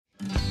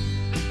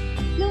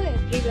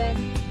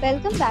everyone,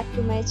 welcome back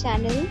to my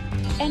channel,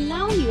 and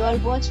now you are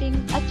watching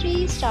a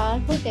 3-star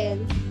hotel.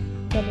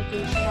 The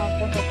location of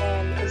the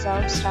hotel is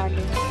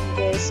outstanding and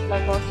guests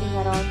love walking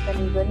around the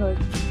neighborhood.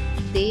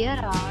 There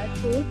are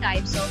 4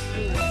 types of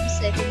rooms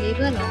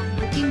available on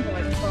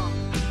booking.com.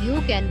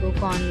 You can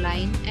book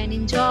online and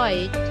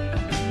enjoy it.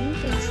 You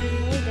can see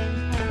more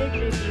than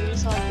 100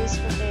 reviews of this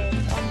hotel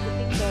on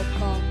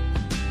booking.com.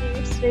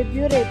 Its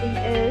review rating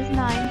is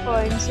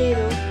 9.0,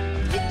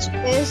 which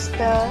is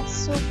the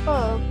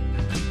superb.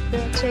 The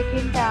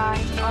check-in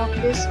time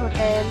of this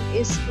hotel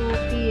is 2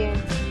 p.m.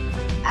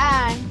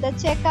 and the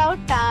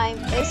checkout time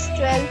is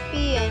 12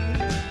 p.m.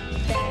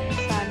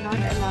 Pets are not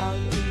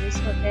allowed in this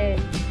hotel.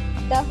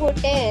 The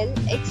hotel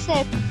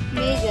accepts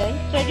major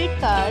credit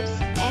cards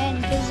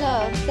and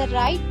reserves the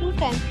right to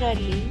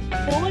temporarily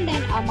hold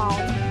an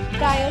amount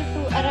prior to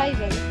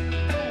arrival.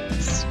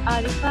 Guests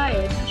are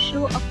required to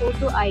show a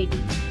photo ID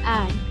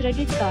and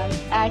credit card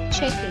at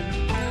check-in.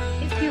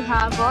 If you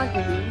have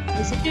already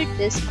visited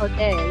this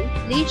hotel,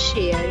 please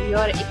share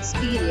your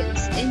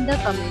experience in the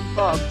comment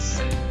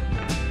box.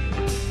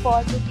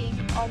 For booking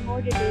or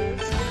more details,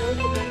 go to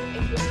the link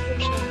in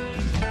description.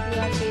 If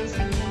you are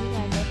facing any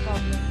kind of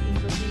problem in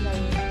booking a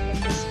room in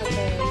this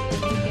hotel,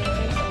 then you can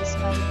help us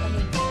by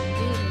commenting.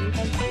 We will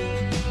help you.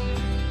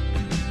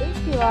 If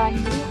you are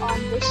new on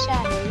this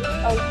channel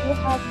or you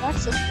have not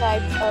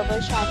subscribed our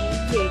channel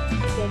yet,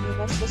 then you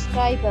must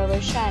subscribe our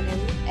channel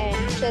and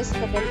press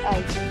the bell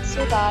icon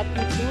so that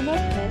you do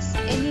not miss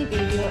any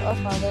video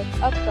of our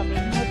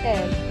upcoming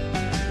hotel.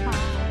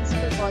 Thanks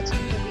for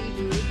watching the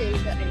video till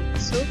the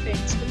end. So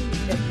friends, will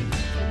meet again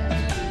in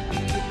another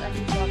video with a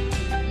new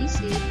topic. Be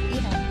safe, be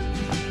happy.